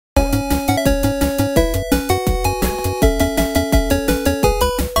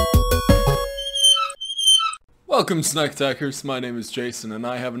Welcome, Snack Attackers. My name is Jason, and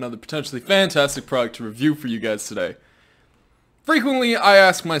I have another potentially fantastic product to review for you guys today. Frequently, I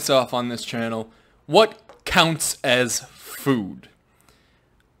ask myself on this channel, what counts as food?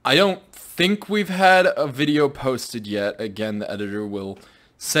 I don't think we've had a video posted yet. Again, the editor will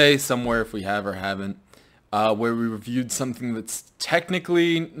say somewhere if we have or haven't, where we reviewed something that's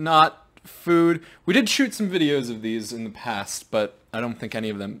technically not food. We did shoot some videos of these in the past, but I don't think any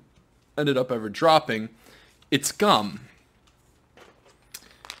of them ended up ever dropping. It's gum.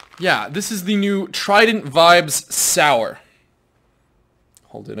 Yeah, this is the new Trident Vibes Sour.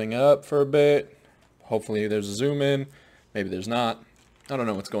 Holding it up for a bit. Hopefully there's a zoom in. Maybe there's not. I don't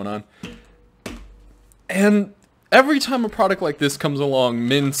know what's going on. And every time a product like this comes along,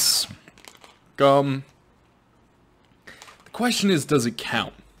 mints, gum, the question is, does it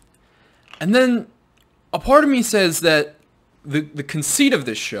count? And then a part of me says that the conceit of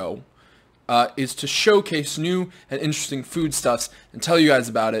this show is to showcase new and interesting foodstuffs and tell you guys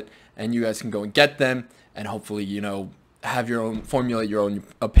about it, and you guys can go and get them and hopefully, you know, have your own, formulate your own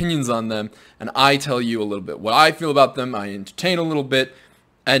opinions on them, and I tell you a little bit what I feel about them, I entertain a little bit,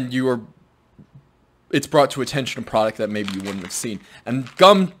 and it's brought to attention a product that maybe you wouldn't have seen. And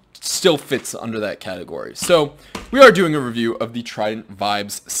gum still fits under that category. So we are doing a review of the Trident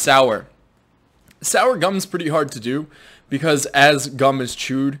Vibes Sour. Sour gum is pretty hard to do because as gum is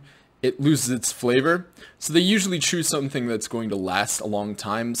chewed, it loses its flavor. So they usually choose something that's going to last a long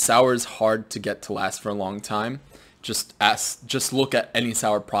time. Sour is hard to get to last for a long time. Just look at any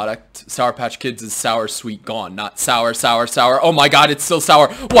sour product. Sour Patch Kids is sour, sweet, gone. Not sour, sour, sour. Oh my god, it's still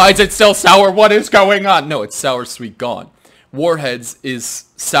sour. Why is it still sour? What is going on? No, it's sour, sweet, gone. Warheads is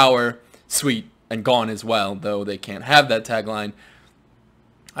sour, sweet, and gone as well, though they can't have that tagline.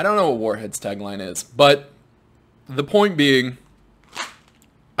 I don't know what Warhead's tagline is, but the point being,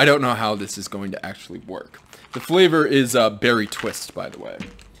 I don't know how this is going to actually work. The flavor is berry twist, by the way.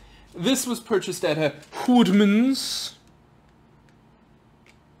 This was purchased at a Hoodman's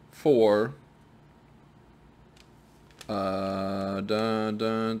for Are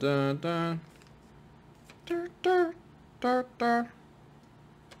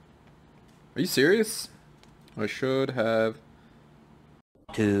you serious? I should have.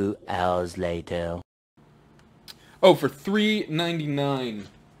 2 hours later. Oh, for $3.99.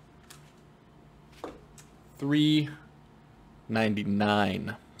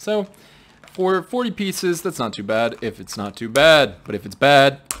 $3.99. So, for 40 pieces, that's not too bad. If it's not too bad, but if it's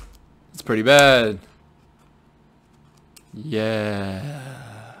bad, it's pretty bad.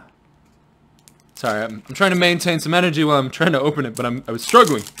 Yeah. Sorry, I'm trying to maintain some energy while I'm trying to open it, but I was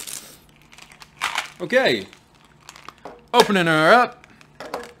struggling. Okay. Opening her up.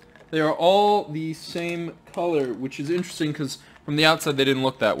 They are all the same color, which is interesting because from the outside they didn't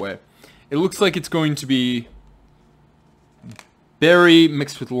look that way. It looks like it's going to be berry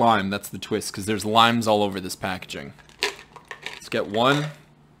mixed with lime. That's the twist, because there's limes all over this packaging. Let's get one.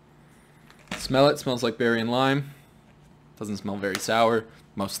 Smell it. Smells like berry and lime. Doesn't smell very sour.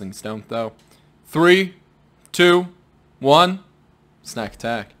 Most things don't, though. 3, 2, 1. Snack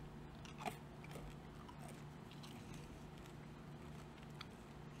attack.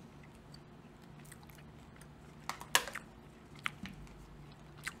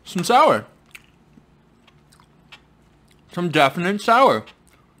 Some sour. Some definite sour.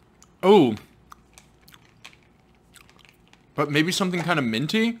 Oh. But maybe something kind of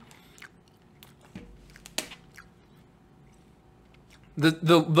minty?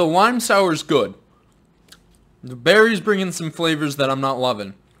 The lime sour is good. The berries bring in some flavors that I'm not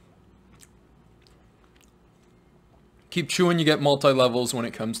loving. Keep chewing, you get multi-levels when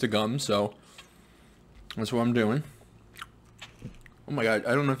it comes to gum, so that's what I'm doing. Oh my god,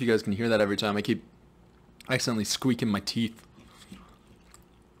 I don't know if you guys can hear that every time. I keep accidentally squeaking my teeth.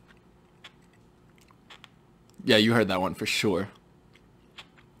 Yeah, you heard that one for sure.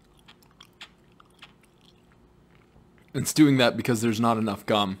 It's doing that because there's not enough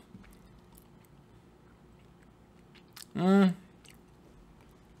gum.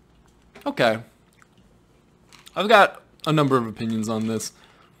 Okay. I've got a number of opinions on this.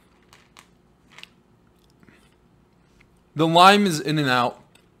 The lime is in and out.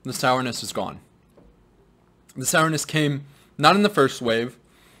 The sourness is gone. The sourness came not in the first wave.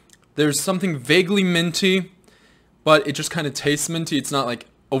 There's something vaguely minty, but it just kind of tastes minty. It's not like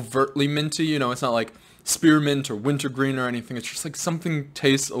overtly minty, you know, it's not like spearmint or wintergreen or anything. It's just like something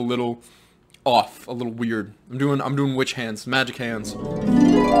tastes a little off, a little weird. I'm doing witch hands, magic hands.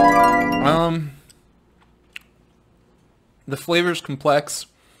 The flavor's complex,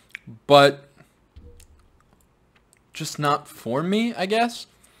 but just not for me, I guess.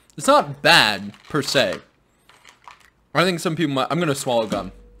 It's not bad, per se. I think some people might... I'm going to swallow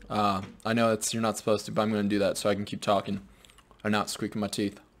gum. I know you're not supposed to, but I'm going to do that so I can keep talking and not squeaking my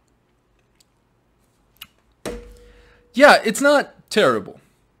teeth. Yeah, it's not terrible.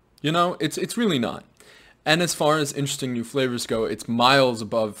 You know, it's really not. And as far as interesting new flavors go, it's miles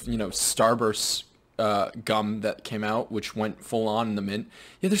above, you know, Starburst gum that came out, which went full on in the mint.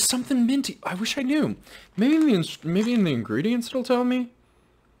 Yeah, there's something minty. I wish I knew. Maybe in the ingredients it'll tell me.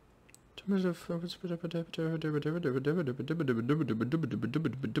 Nope.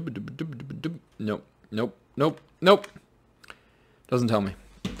 Doesn't tell me.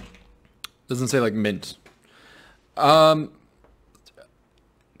 Doesn't say like mint.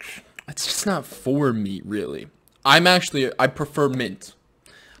 It's just not for me, really. I prefer mint.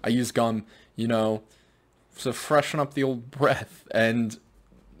 I use gum, you know, to freshen up the old breath, and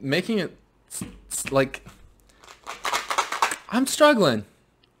making it like, I'm struggling.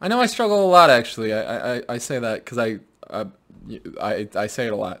 I know I struggle a lot, actually. I say that because I say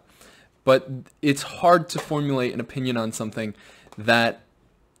it a lot, but it's hard to formulate an opinion on something that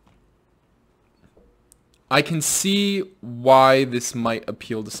I can see why this might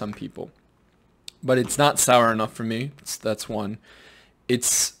appeal to some people, but it's not sour enough for me. That's one.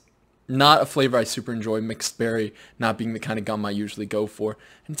 It's not a flavor I super enjoy, mixed berry not being the kind of gum I usually go for,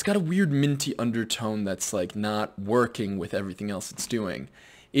 and it's got a weird minty undertone that's like not working with everything else it's doing.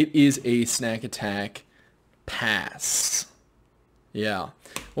 It is a Snack Attack pass. Yeah.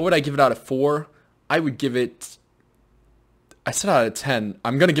 What would I give it out of 4? I would give it, I said out of 10.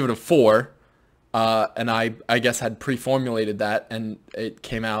 I'm going to give it a 4. And I guess had pre-formulated that, and it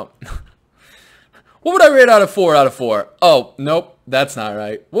came out. What would I rate out of 4 out of 4? Oh, nope, that's not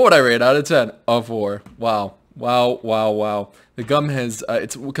right. What would I rate out of 10? A 4. Wow. The gum has,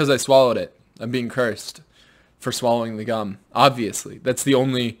 it's because I swallowed it. I'm being cursed for swallowing the gum. Obviously, that's the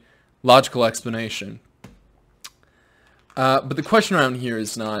only logical explanation. But the question around here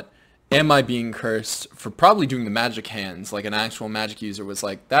is not, am I being cursed for probably doing the magic hands, like an actual magic user was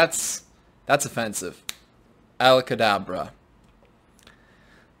like, that's offensive. Alakadabra.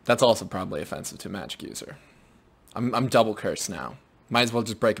 That's also probably offensive to a magic user. I'm double cursed now. Might as well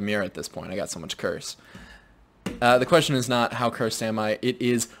just break a mirror at this point. I got so much curse. The question is not how cursed am I. It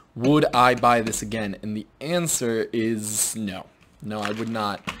is, would I buy this again? And the answer is no. No, I would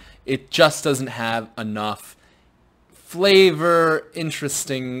not. It just doesn't have enough flavor,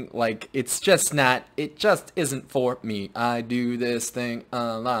 interesting, like, it's just not, it just isn't for me. I do this thing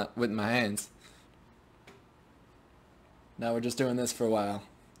a lot with my hands. Now we're just doing this for a while.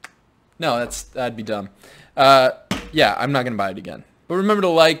 No, that'd be dumb. Yeah, I'm not gonna buy it again. But remember to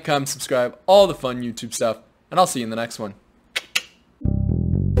like, comment, subscribe, all the fun YouTube stuff, and I'll see you in the next one.